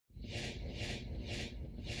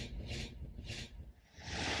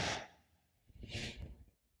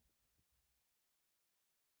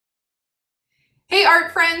Hey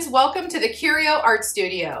art friends, welcome to the CURIO Art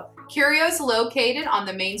Studio. CURIO is located on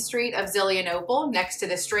the main street of Zillionople next to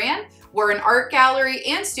the Strand. We're an art gallery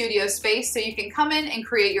and studio space so you can come in and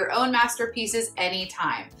create your own masterpieces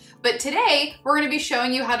anytime. But today we're going to be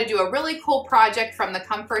showing you how to do a really cool project from the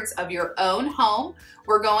comforts of your own home.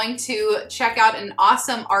 We're going to check out an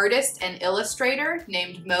awesome artist and illustrator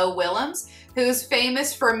named Mo Willems, who's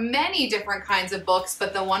famous for many different kinds of books,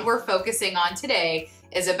 but the one we're focusing on today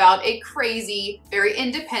is about a crazy, very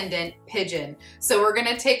independent pigeon. So we're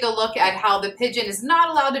gonna take a look at how the pigeon is not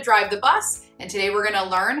allowed to drive the bus, and today we're gonna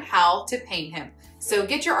learn how to paint him. So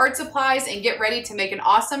get your art supplies and get ready to make an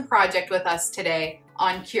awesome project with us today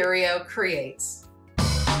on CURIO Creates.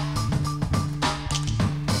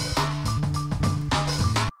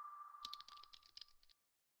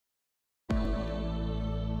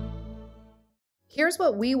 Here's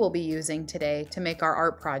what we will be using today to make our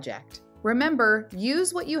art project. Remember,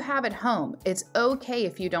 use what you have at home. It's okay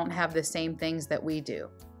if you don't have the same things that we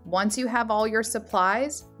do. Once you have all your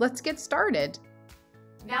supplies, let's get started.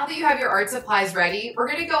 Now that you have your art supplies ready, we're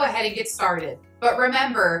gonna go ahead and get started. But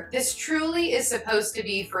remember, this truly is supposed to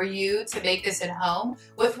be for you to make this at home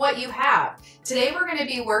with what you have. Today we're gonna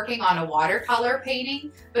be working on a watercolor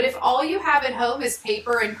painting, but if all you have at home is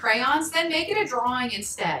paper and crayons, then make it a drawing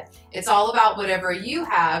instead. It's all about whatever you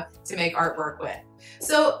have to make artwork with.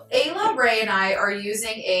 So Ayla, Ray, and I are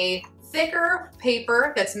using a thicker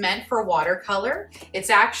paper that's meant for watercolor. It's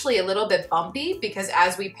actually a little bit bumpy because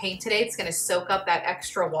as we paint today, it's gonna soak up that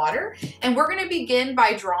extra water. And we're gonna begin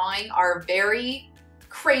by drawing our very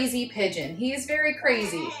crazy pigeon. He is very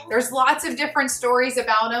crazy. There's lots of different stories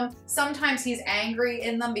about him. Sometimes he's angry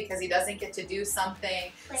in them because he doesn't get to do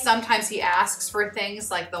something. Sometimes he asks for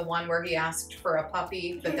things, like the one where he asked for a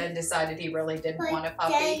puppy, but then decided he really didn't want a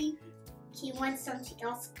puppy. He wants something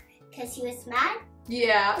else because he was mad?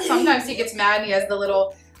 Yeah, sometimes he gets mad and he has the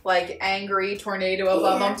little like angry tornado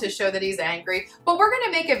above him to show that he's angry. But we're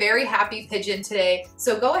gonna make a very happy pigeon today.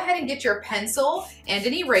 So go ahead and get your pencil and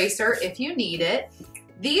an eraser if you need it.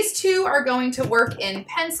 These two are going to work in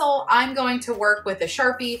pencil. I'm going to work with a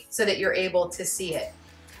Sharpie so that you're able to see it.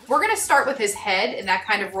 We're gonna start with his head, and that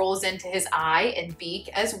kind of rolls into his eye and beak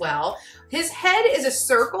as well. His head is a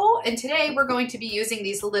circle, and today we're going to be using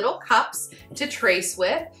these little cups to trace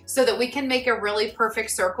with so that we can make a really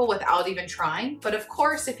perfect circle without even trying. But of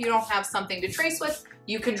course, if you don't have something to trace with,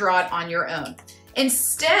 you can draw it on your own.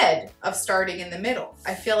 Instead of starting in the middle,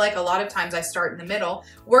 I feel like a lot of times I start in the middle,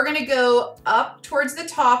 we're gonna go up towards the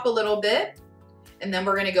top a little bit, and then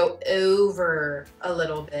we're gonna go over a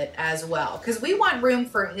little bit as well, because we want room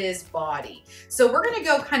for his body. So we're gonna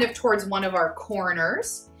go kind of towards one of our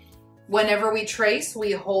corners. Whenever we trace,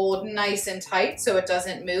 we hold nice and tight so it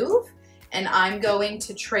doesn't move. And I'm going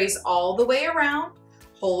to trace all the way around,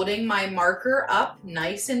 holding my marker up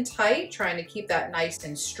nice and tight, trying to keep that nice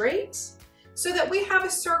and straight, so that we have a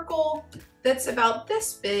circle that's about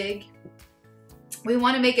this big. We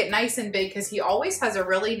wanna make it nice and big because he always has a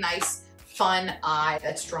really nice fun eye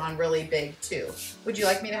that's drawn really big too. Would you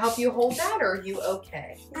like me to help you hold that, or are you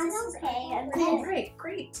okay? I'm okay. All right,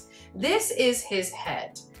 great. This is his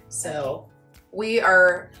head. So we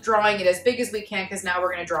are drawing it as big as we can because now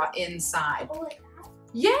we're gonna draw inside.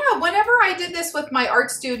 Yeah, whenever I did this with my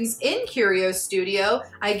art students in CURIO's studio,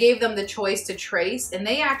 I gave them the choice to trace, and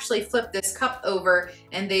they actually flipped this cup over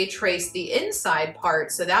and they traced the inside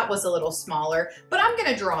part, so that was a little smaller, but I'm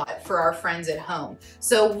gonna draw it for our friends at home.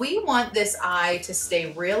 So we want this eye to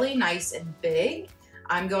stay really nice and big.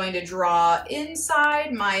 I'm going to draw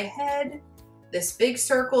inside my head this big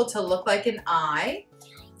circle to look like an eye.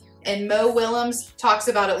 And Mo Willems talks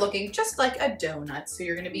about it looking just like a donut. So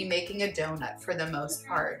you're gonna be making a donut for the most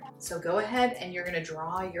part. So go ahead and you're gonna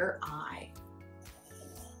draw your eye.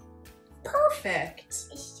 Perfect.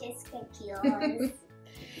 It's just cookies.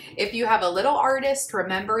 If you have a little artist,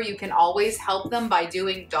 remember you can always help them by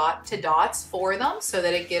doing dot to dots for them so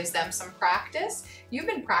that it gives them some practice. You've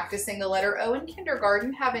been practicing the letter O in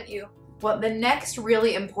kindergarten, haven't you? Well, the next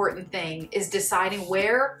really important thing is deciding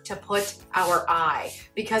where to put our eye,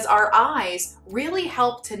 because our eyes really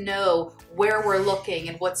help to know where we're looking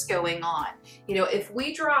and what's going on. You know, if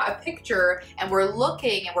we draw a picture and we're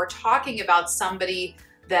looking and we're talking about somebody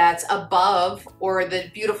that's above, or the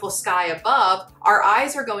beautiful sky above, our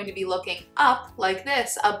eyes are going to be looking up like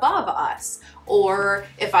this above us. Or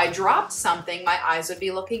if I dropped something, my eyes would be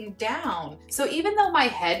looking down. So even though my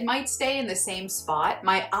head might stay in the same spot,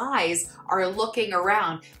 my eyes are looking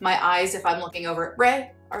around. My eyes, if I'm looking over at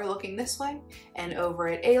Ray, are looking this way, and over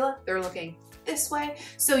at Ayla, they're looking this way.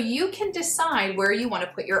 So you can decide where you want to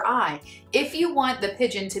put your eye. If you want the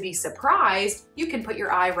pigeon to be surprised, you can put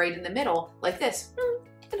your eye right in the middle like this.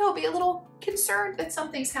 And he'll be a little concerned that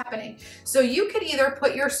something's happening. So you could either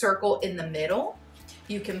put your circle in the middle,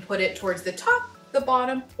 you can put it towards the top, the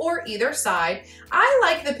bottom, or either side. I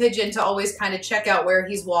like the pigeon to always kind of check out where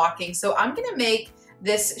he's walking. So I'm gonna make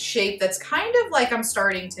this shape that's kind of like I'm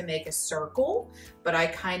starting to make a circle, but I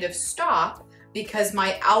kind of stop because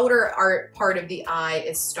my outer part of the eye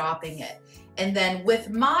is stopping it. And then with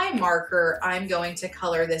my marker, I'm going to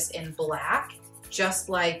color this in black, just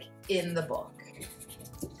like in the book.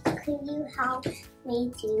 Could you help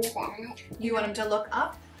me do that? You want him to look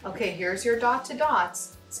up? Okay, here's your dot to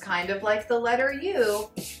dots. It's kind of like the letter U.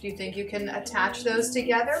 Do you think you can attach those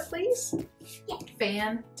together, please? Yeah.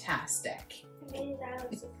 Fantastic. Maybe that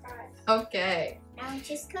was a surprise. Okay. Now I'm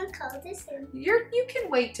just gonna color this in. You can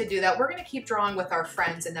wait to do that. We're gonna keep drawing with our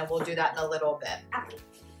friends and then we'll do that in a little bit. Okay.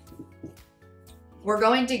 We're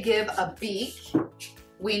going to give a beak.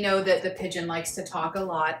 We know that the pigeon likes to talk a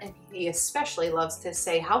lot, and he especially loves to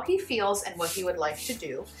say how he feels and what he would like to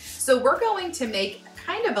do. So we're going to make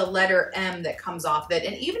kind of a letter M that comes off it.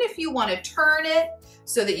 And even if you want to turn it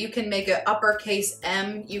so that you can make an uppercase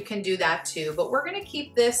M, you can do that too. But we're going to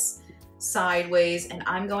keep this sideways, and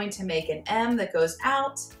I'm going to make an M that goes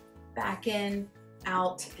out, back in,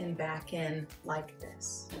 out, and back in like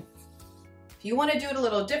this. If you want to do it a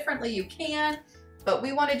little differently, you can. But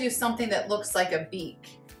we want to do something that looks like a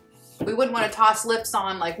beak. We wouldn't want to toss lips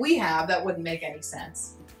on like we have. That wouldn't make any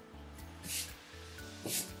sense.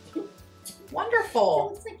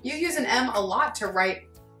 Wonderful. You use an M a lot to write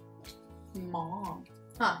mom.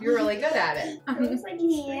 Huh, you're really good at it. Looks like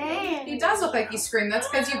He does look like he screamed. That's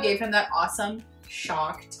because you gave him that awesome,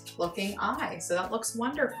 shocked looking eye. So that looks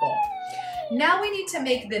wonderful. Now we need to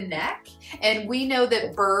make the neck. And we know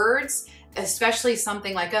that birds, especially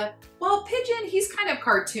something like well, pigeon, he's kind of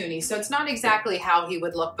cartoony, so it's not exactly how he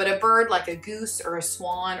would look, but a bird like a goose or a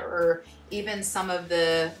swan or even some of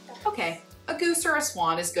the, okay, a goose or a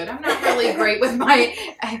swan is good. I'm not really great with my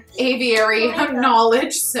aviary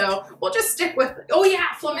knowledge, so we'll just stick with, oh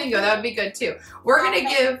yeah, flamingo, that would be good too. We're gonna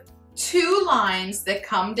give 2 lines that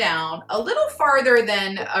come down a little farther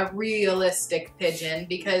than a realistic pigeon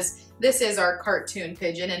because this is our cartoon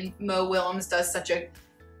pigeon, and Mo Willems does such a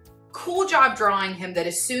cool job drawing him that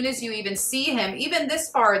as soon as you even see him, even this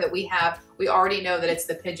far that we have, we already know that it's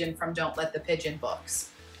the pigeon from Don't Let the Pigeon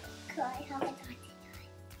books. Could I have a dot to dot?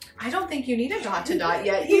 I don't think you need a dot to dot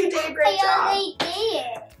yet. You did a great job. I did.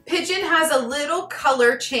 Pigeon has a little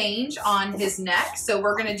color change on his neck, so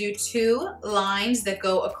we're gonna do 2 lines that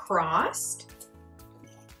go across.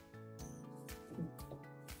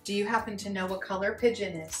 Do you happen to know what color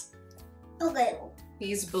Pigeon is? Blue.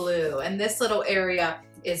 He's blue, and this little area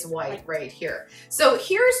is white right here. So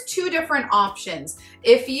here's 2 different options.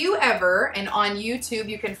 If you ever, and on YouTube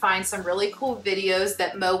you can find some really cool videos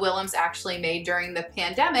that Mo Willems actually made during the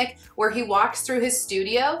pandemic where he walks through his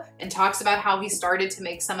studio and talks about how he started to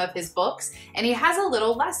make some of his books, and he has a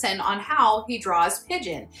little lesson on how he draws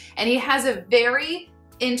pigeon. And he has a very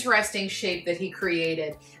interesting shape that he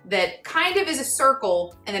created that kind of is a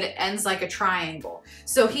circle and then it ends like a triangle.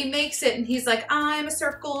 So he makes it and he's like, I'm a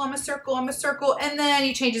circle, I'm a circle, I'm a circle, and then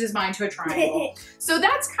he changes his mind to a triangle. So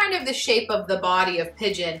that's kind of the shape of the body of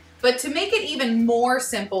pigeon. But to make it even more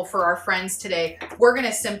simple for our friends today, we're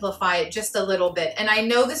gonna simplify it just a little bit. And I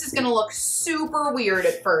know this is gonna look super weird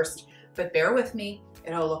at first, but bear with me.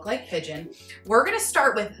 It'll look like pigeon. We're gonna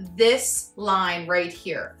start with this line right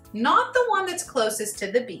here. Not the one that's closest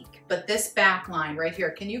to the beak, but this back line right here.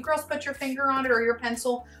 Can you girls put your finger on it or your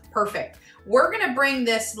pencil? Perfect. We're gonna bring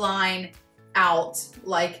this line out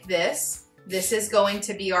like this. This is going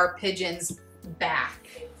to be our pigeon's back.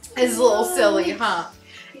 It's a little silly, huh?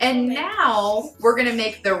 And now we're gonna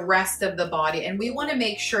make the rest of the body, and we wanna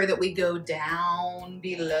make sure that we go down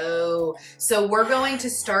below. So we're going to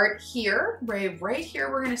start here, right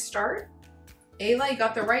here we're gonna start. Ayla, you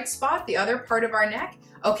got the right spot, the other part of our neck.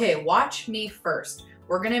 Okay, watch me first.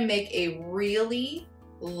 We're gonna make a really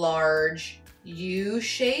large U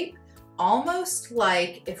shape, almost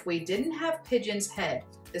like if we didn't have pigeon's head,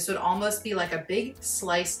 this would almost be like a big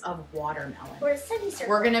slice of watermelon. Or a semicircle.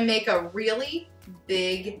 We're gonna make a really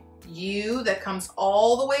big U that comes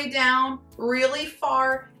all the way down really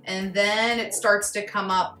far, and then it starts to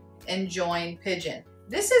come up and join pigeon.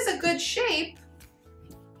 This is a good shape,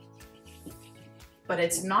 but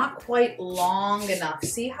it's not quite long enough.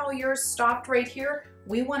 See how yours stopped right here?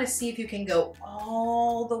 We want to see if you can go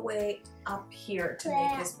all the way up here to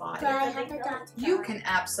make his body. Could I have a dot to dot? You can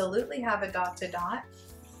absolutely have a dot to dot.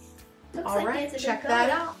 Looks All like right, there's a check big that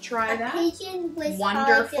building. out. Try A that. pigeon was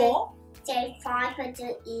Wonderful. say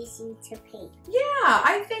 500 easy to paint. Yeah,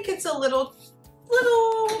 I think it's a little,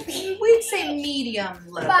 we'd say medium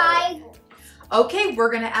level. 5. Okay,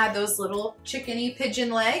 we're gonna add those little chickeny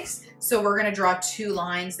pigeon legs. So we're gonna draw 2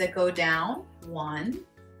 lines that go down. 1,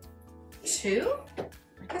 2.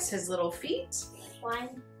 I guess his little feet.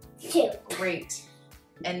 1, 2. Great.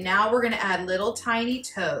 And now we're gonna add little tiny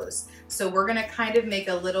toes. So we're gonna kind of make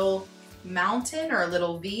a little mountain or a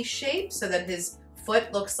little V shape so that his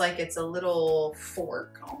foot looks like it's a little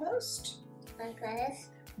fork almost. Like this?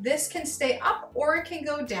 This can stay up or it can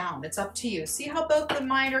go down. It's up to you. See how both of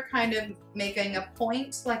mine are kind of making a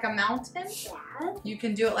point like a mountain? Yeah. You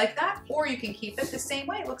can do it like that, or you can keep it the same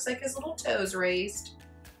way. It looks like his little toes raised.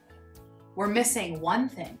 We're missing one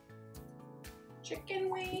thing. Chicken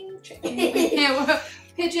wing, chicken wing.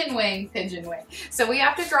 Pigeon wing, pigeon wing. So we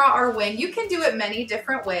have to draw our wing. You can do it many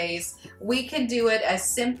different ways. We can do it as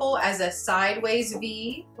simple as a sideways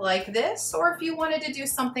V like this, or if you wanted to do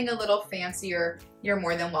something a little fancier, you're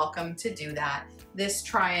more than welcome to do that. This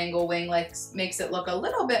triangle wing makes it look a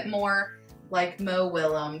little bit more like Mo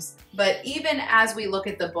Willems, but even as we look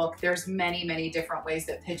at the book, there's many, many different ways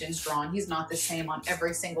that Pigeon's drawn. He's not the same on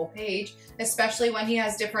every single page, especially when he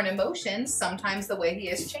has different emotions. Sometimes the way he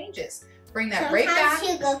is changes. Bring that right back.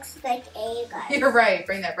 Sometimes he looks like Ava. You're right.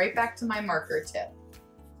 Bring that right back to my marker tip.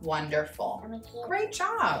 Wonderful. Great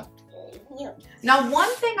job. Now, one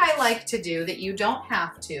thing I like to do that you don't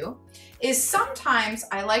have to is sometimes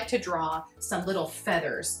I like to draw some little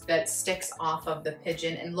feathers that sticks off of the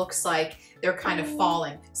pigeon and looks like they're kind of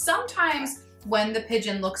falling. Sometimes when the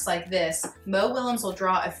pigeon looks like this, Mo Willems will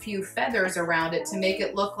draw a few feathers around it to make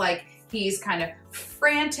it look like he's kind of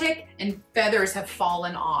frantic and feathers have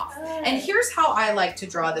fallen off. And here's how I like to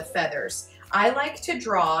draw the feathers. I like to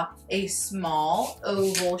draw a small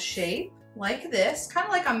oval shape like this, kind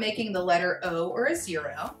of like I'm making the letter O or a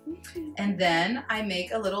 0. And then I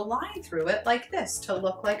make a little line through it like this to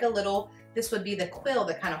look like a little, this would be the quill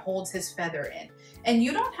that kind of holds his feather in. And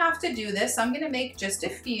you don't have to do this. I'm gonna make just a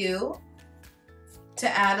few to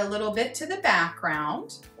add a little bit to the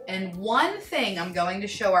background. And one thing I'm going to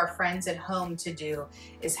show our friends at home to do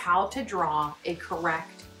is how to draw a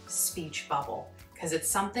correct speech bubble, because it's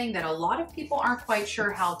something that a lot of people aren't quite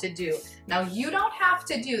sure how to do. Now, you don't have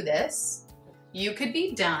to do this. You could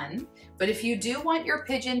be done, but if you do want your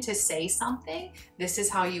pigeon to say something, this is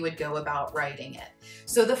how you would go about writing it.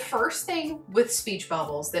 So the first thing with speech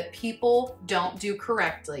bubbles that people don't do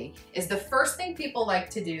correctly is the first thing people like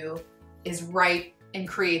to do is write and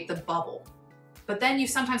create the bubble. But then you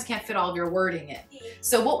sometimes can't fit all of your wording in.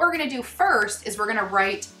 So what we're gonna do first is we're gonna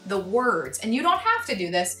write the words. And you don't have to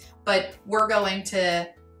do this, but we're going to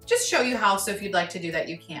just show you how, so if you'd like to do that,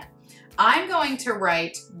 you can. I'm going to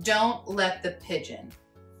write, don't let the pigeon.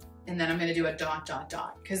 And then I'm gonna do a ...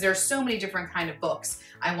 because there's so many different kind of books.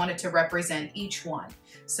 I wanted to represent each one.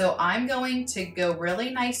 So I'm going to go really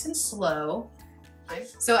nice and slow.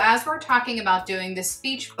 So as we're talking about doing the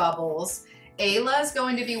speech bubbles, Ayla is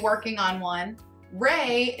going to be working on one.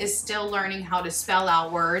 Ray is still learning how to spell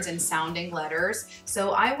out words and sounding letters.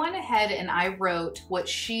 So I went ahead and I wrote what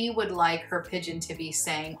she would like her pigeon to be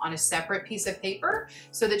saying on a separate piece of paper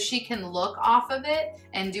so that she can look off of it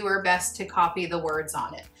and do her best to copy the words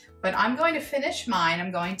on it. But I'm going to finish mine.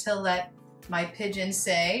 I'm going to let my pigeon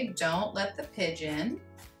say, don't let the pigeon.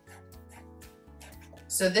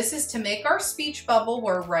 So this is to make our speech bubble.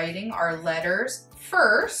 We're writing our letters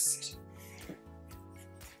first.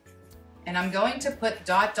 And I'm going to put ...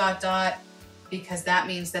 because that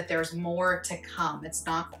means that there's more to come. It's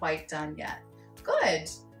not quite done yet. Good.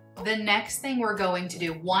 The next thing we're going to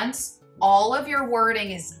do, once all of your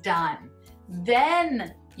wording is done,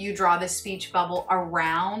 then you draw the speech bubble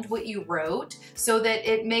around what you wrote so that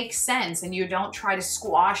it makes sense and you don't try to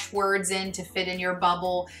squash words in to fit in your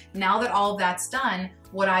bubble. Now that all of that's done,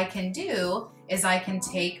 what I can do is I can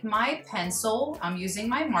take my pencil, I'm using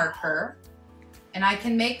my marker, and I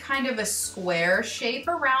can make kind of a square shape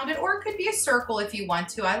around it, or it could be a circle if you want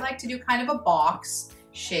to. I like to do kind of a box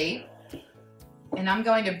shape. And I'm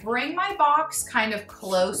going to bring my box kind of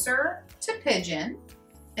closer to Pigeon.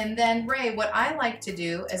 And then Ray, what I like to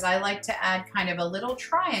do is I like to add kind of a little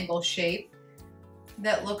triangle shape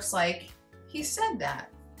that looks like he said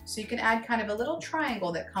that. So you can add kind of a little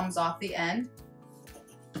triangle that comes off the end.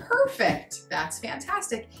 Perfect, that's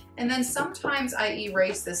fantastic. And then sometimes I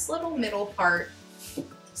erase this little middle part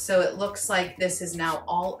so it looks like this is now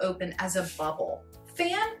all open as a bubble.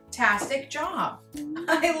 Fantastic job.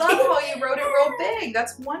 I love how you wrote it real big.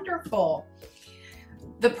 That's wonderful.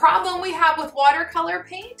 The problem we have with watercolor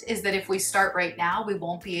paint is that if we start right now, we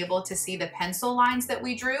won't be able to see the pencil lines that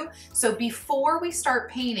we drew. So before we start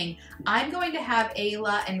painting, I'm going to have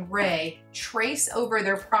Ayla and Ray trace over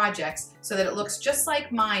their projects so that it looks just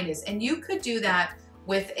like mine is. And you could do that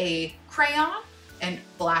with a crayon and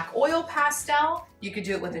black oil pastel. You could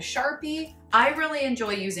do it with a Sharpie. I really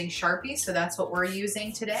enjoy using Sharpie, so that's what we're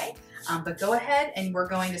using today. But go ahead and we're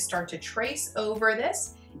going to start to trace over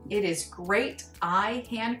this. It is great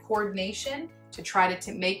eye-hand coordination to try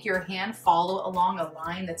to make your hand follow along a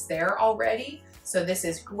line that's there already. So this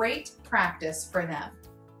is great practice for them.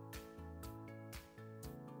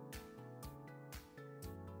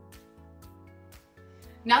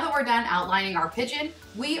 Now that we're done outlining our pigeon,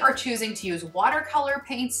 we are choosing to use watercolor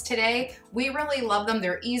paints today. We really love them.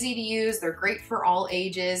 They're easy to use. They're great for all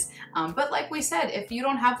ages. But like we said, if you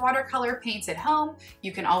don't have watercolor paints at home,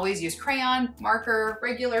 you can always use crayon, marker,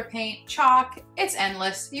 regular paint, chalk. It's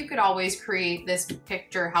endless. You could always create this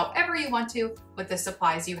picture however you want to with the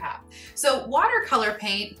supplies you have. So watercolor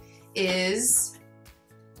paint is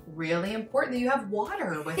really important that you have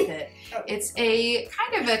water with it. It's a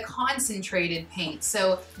kind of a concentrated paint.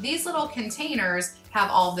 So these little containers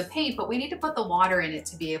have all the paint, but we need to put the water in it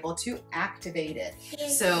to be able to activate it.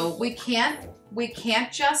 So we can't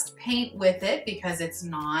just paint with it because it's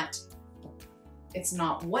not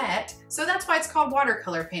wet. So that's why it's called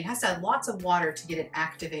watercolor paint. It has to have lots of water to get it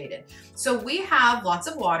activated. So we have lots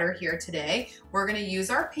of water here today. We're gonna use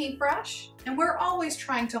our paintbrush, and we're always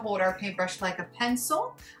trying to hold our paintbrush like a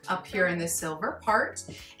pencil up here in the silver part.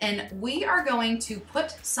 And we are going to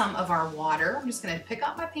put some of our water. I'm just gonna pick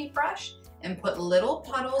up my paintbrush and put little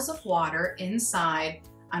puddles of water inside.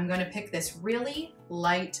 I'm gonna pick this really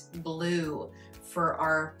light blue for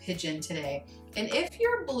our pigeon today. And if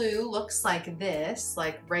your blue looks like this,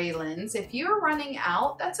 like Raylan's, if you're running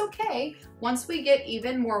out, that's okay. Once we get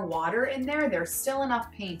even more water in there, there's still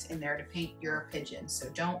enough paint in there to paint your pigeon, so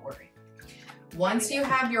don't worry. Once you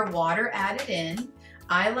have your water added in,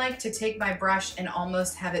 I like to take my brush and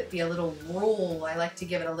almost have it be a little roll. I like to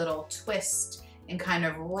give it a little twist and kind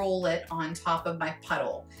of roll it on top of my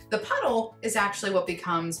puddle. The puddle is actually what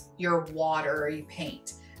becomes your watery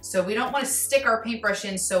paint. So we don't want to stick our paintbrush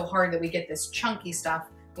in so hard that we get this chunky stuff.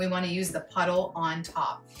 We want to use the puddle on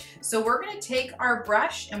top. So we're going to take our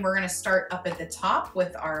brush and we're going to start up at the top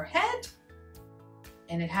with our head.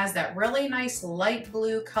 And it has that really nice light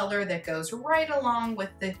blue color that goes right along with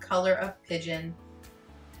the color of pigeon.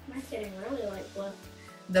 Mine's getting really light blue.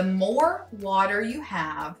 The more water you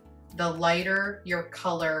have, the lighter your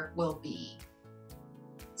color will be.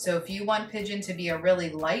 So if you want pigeon to be a really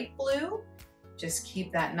light blue, just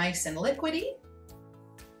keep that nice and liquidy.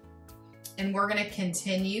 And we're gonna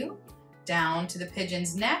continue down to the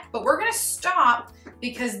pigeon's neck, but we're gonna stop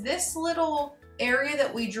because this little area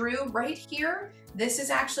that we drew right here, this is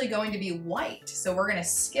actually going to be white. So we're gonna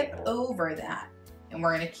skip over that and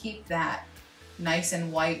we're gonna keep that nice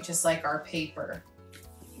and white just like our paper.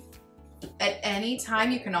 At any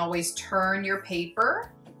time, you can always turn your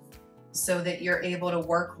paper so that you're able to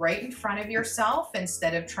work right in front of yourself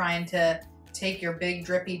instead of trying to take your big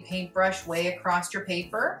drippy paintbrush way across your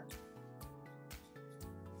paper.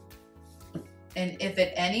 And if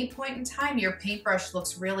at any point in time your paintbrush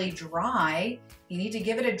looks really dry, you need to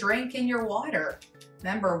give it a drink in your water.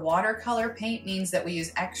 Remember, watercolor paint means that we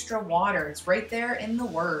use extra water. It's right there in the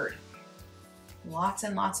word. Lots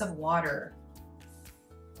and lots of water.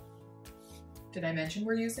 Did I mention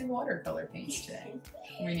we're using watercolor paints today?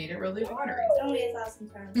 We need it really watery. Only 1,000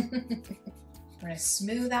 times. We're gonna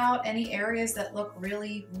smooth out any areas that look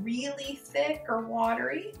really, really thick or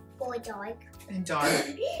watery. Or dark. And dark.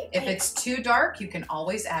 If it's too dark, you can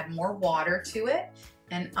always add more water to it.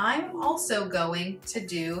 And I'm also going to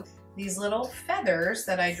do these little feathers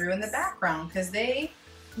that I drew in the background because they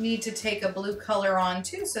need to take a blue color on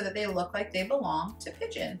too so that they look like they belong to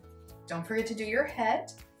pigeon. Don't forget to do your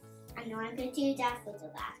head. I know I'm going to do that for the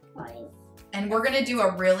last part. And we're gonna do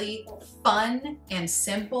a really fun and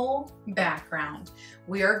simple background.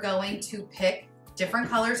 We are going to pick different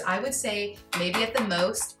colors. I would say maybe at the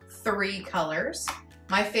most 3 colors.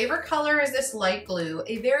 My favorite color is this light blue.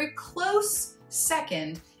 A very close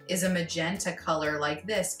second is a magenta color like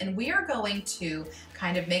this. And we are going to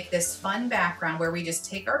kind of make this fun background where we just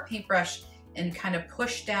take our paintbrush and kind of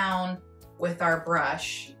push down with our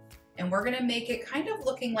brush. And we're gonna make it kind of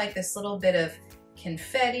looking like this little bit of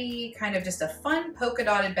confetti, kind of just a fun polka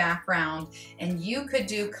dotted background. And you could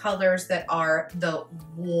do colors that are the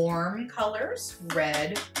warm colors,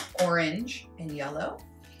 red, orange, and yellow.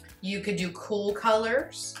 You could do cool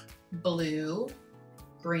colors, blue,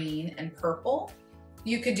 green, and purple.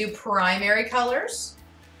 You could do primary colors,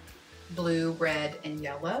 blue, red, and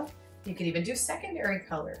yellow. You could even do secondary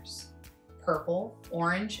colors, purple,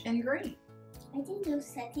 orange, and green. I didn't know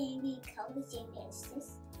secondary colors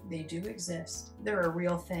exist. They do exist. They're a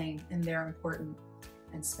real thing, and they're important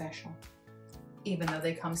and special. Even though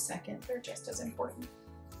they come second, they're just as important.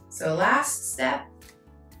 So last step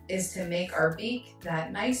is to make our beak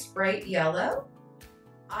that nice bright yellow.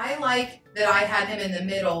 I like that I had him in the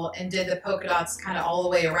middle and did the polka dots kind of all the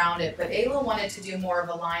way around it, but Ayla wanted to do more of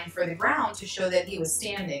a line for the ground to show that he was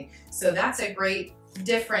standing. So that's a great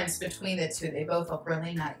difference between the two. They both look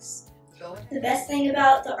really nice. The best thing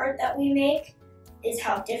about the art that we make is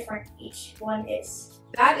how different each one is.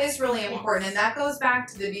 That is really important, and that goes back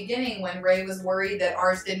to the beginning when Ray was worried that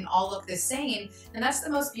ours didn't all look the same. And that's the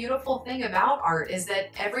most beautiful thing about art, is that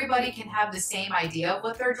everybody can have the same idea of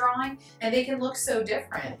what they're drawing and they can look so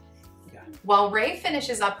different. While Ray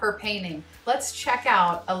finishes up her painting, let's check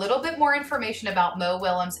out a little bit more information about Mo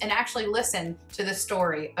Willems and actually listen to the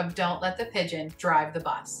story of Don't Let the Pigeon Drive the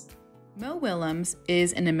Bus. Mo Willems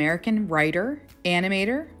is an American writer,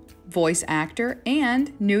 animator, voice actor,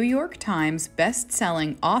 and New York Times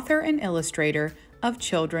best-selling author and illustrator of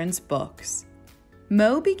children's books.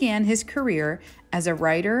 Mo began his career as a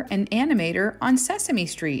writer and animator on Sesame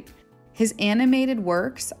Street. His animated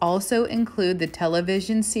works also include the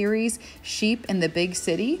television series Sheep in the Big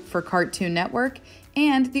City for Cartoon Network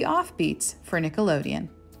and The Offbeats for Nickelodeon.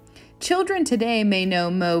 Children today may know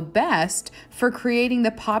Mo best for creating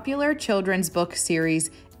the popular children's book series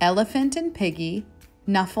Elephant and Piggy,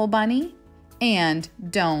 Knuffle Bunny, and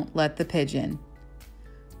Don't Let the Pigeon.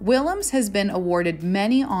 Willems has been awarded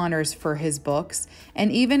many honors for his books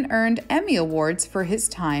and even earned Emmy Awards for his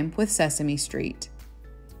time with Sesame Street.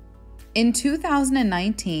 In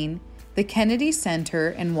 2019, the Kennedy Center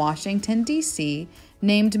in Washington, D.C.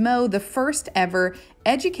 named Mo the first ever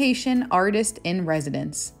Education Artist in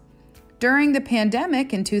Residence. During the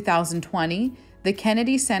pandemic in 2020, the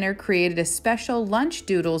Kennedy Center created a special Lunch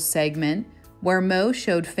Doodles segment where Mo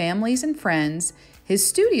showed families and friends his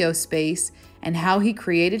studio space and how he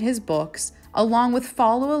created his books, along with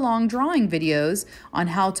follow-along drawing videos on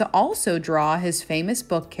how to also draw his famous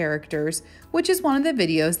book characters, which is one of the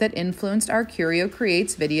videos that influenced our Curio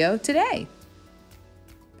Creates video today.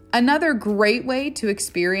 Another great way to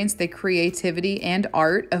experience the creativity and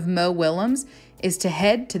art of Mo Willems is to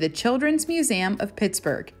head to the Children's Museum of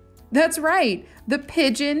Pittsburgh. That's right, the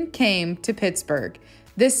Pigeon came to Pittsburgh.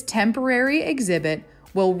 This temporary exhibit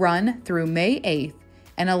will run through May 8th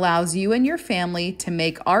and allows you and your family to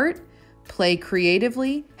make art, play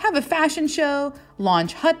creatively, have a fashion show,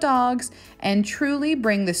 launch hot dogs, and truly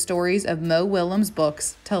bring the stories of Mo Willems'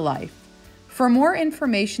 books to life. For more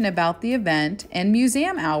information about the event and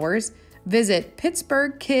museum hours, visit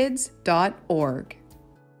pittsburghkids.org.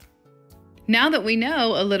 Now that we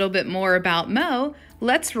know a little bit more about Mo,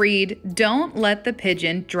 let's read Don't Let the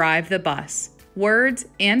Pigeon Drive the Bus, Words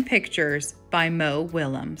and Pictures by Mo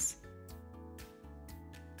Willems.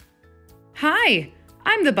 Hi,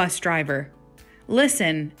 I'm the bus driver.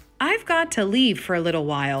 Listen, I've got to leave for a little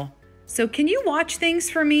while, so can you watch things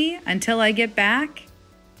for me until I get back?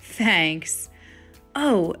 Thanks.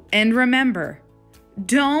 Oh, and remember,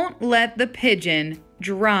 don't let the pigeon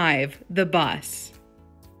drive the bus.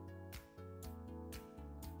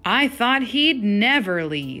 I thought he'd never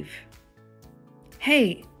leave.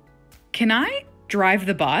 Hey, can I drive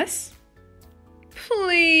the bus?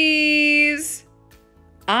 Please.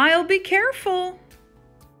 I'll be careful.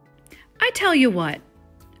 I tell you what,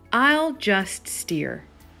 I'll just steer.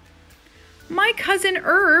 My cousin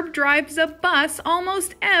Herb drives a bus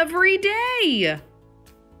almost every day.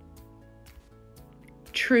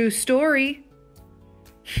 True story.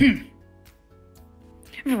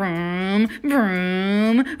 Vroom,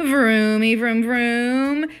 vroom, vroomy, vroom,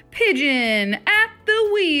 vroom, pigeon at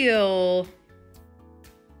the wheel.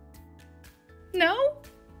 No?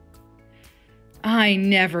 I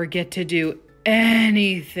never get to do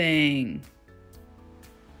anything.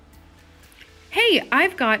 Hey,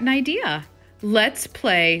 I've got an idea. Let's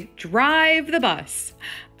play Drive the Bus.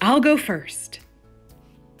 I'll go first.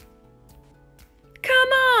 Come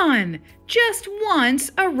on, just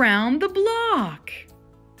once around the block.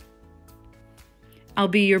 I'll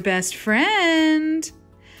be your best friend.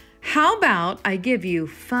 How about I give you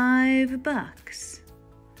 $5?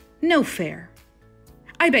 No fair.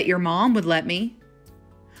 I bet your mom would let me.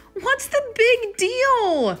 What's the big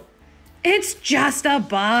deal? It's just a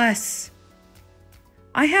bus.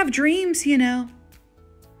 I have dreams, you know.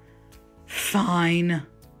 Fine.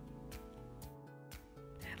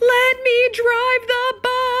 Let me drive the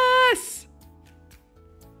bus.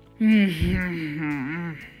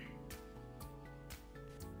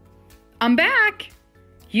 I'm back.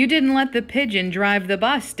 You didn't let the pigeon drive the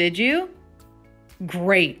bus, did you?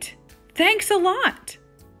 Great. Thanks a lot.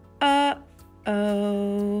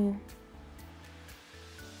 Uh-oh.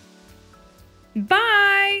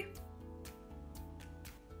 Bye.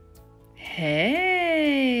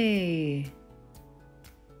 Hey.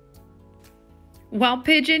 While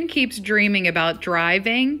Pigeon keeps dreaming about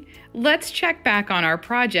driving, let's check back on our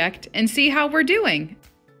project and see how we're doing.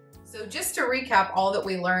 So just to recap all that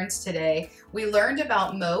we learned today, we learned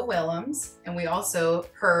about Mo Willems, and we also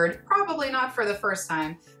heard, probably not for the first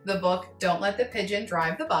time, the book Don't Let the Pigeon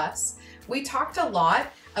Drive the Bus. We talked a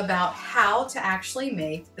lot about how to actually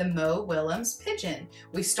make the Mo Willems pigeon.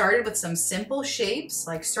 We started with some simple shapes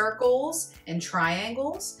like circles and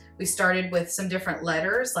triangles. We started with some different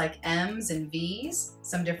letters like M's and V's,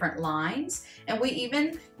 some different lines, and we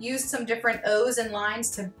even used some different O's and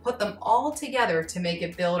lines to put them all together to make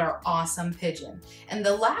it build our awesome pigeon. And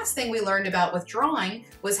the last thing we learned about with drawing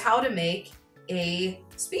was how to make a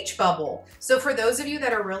speech bubble. So for those of you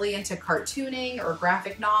that are really into cartooning or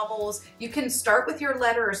graphic novels, you can start with your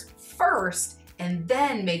letters first and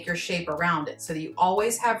then make your shape around it so that you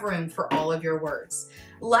always have room for all of your words.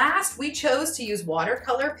 Last, we chose to use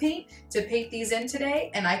watercolor paint to paint these in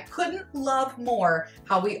today, and I couldn't love more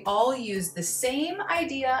how we all used the same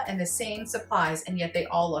idea and the same supplies, and yet they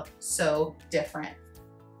all look so different.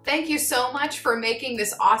 Thank you so much for making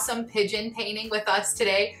this awesome pigeon painting with us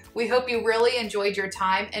today. We hope you really enjoyed your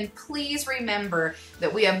time, and please remember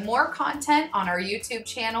that we have more content on our YouTube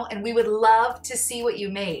channel and we would love to see what you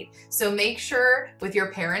made. So make sure with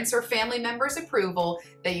your parents or family members' approval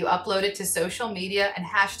that you upload it to social media and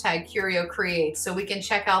hashtag Curio Creates so we can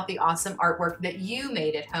check out the awesome artwork that you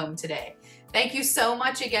made at home today. Thank you so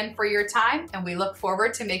much again for your time, and we look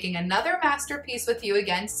forward to making another masterpiece with you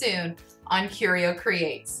again soon on Curio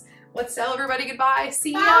Creates. Let's tell everybody goodbye.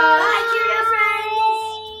 See ya! Bye, Curio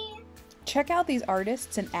friends! Check out these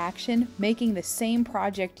artists in action making the same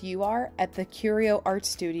project you are at the CURIO Art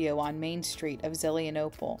Studio on Main Street of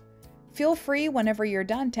Zillionople. Feel free whenever you're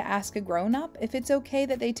done to ask a grown-up if it's okay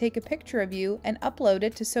that they take a picture of you and upload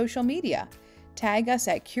it to social media. Tag us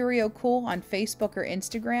at Curio Cool on Facebook or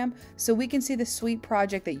Instagram so we can see the sweet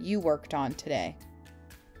project that you worked on today.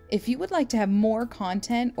 If you would like to have more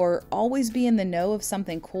content or always be in the know of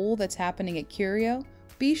something cool that's happening at Curio,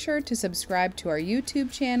 be sure to subscribe to our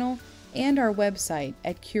YouTube channel and our website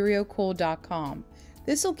at curiocool.com.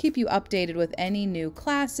 This will keep you updated with any new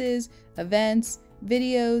classes, events,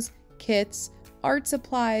 videos, kits, art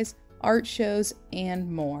supplies, art shows,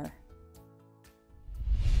 and more.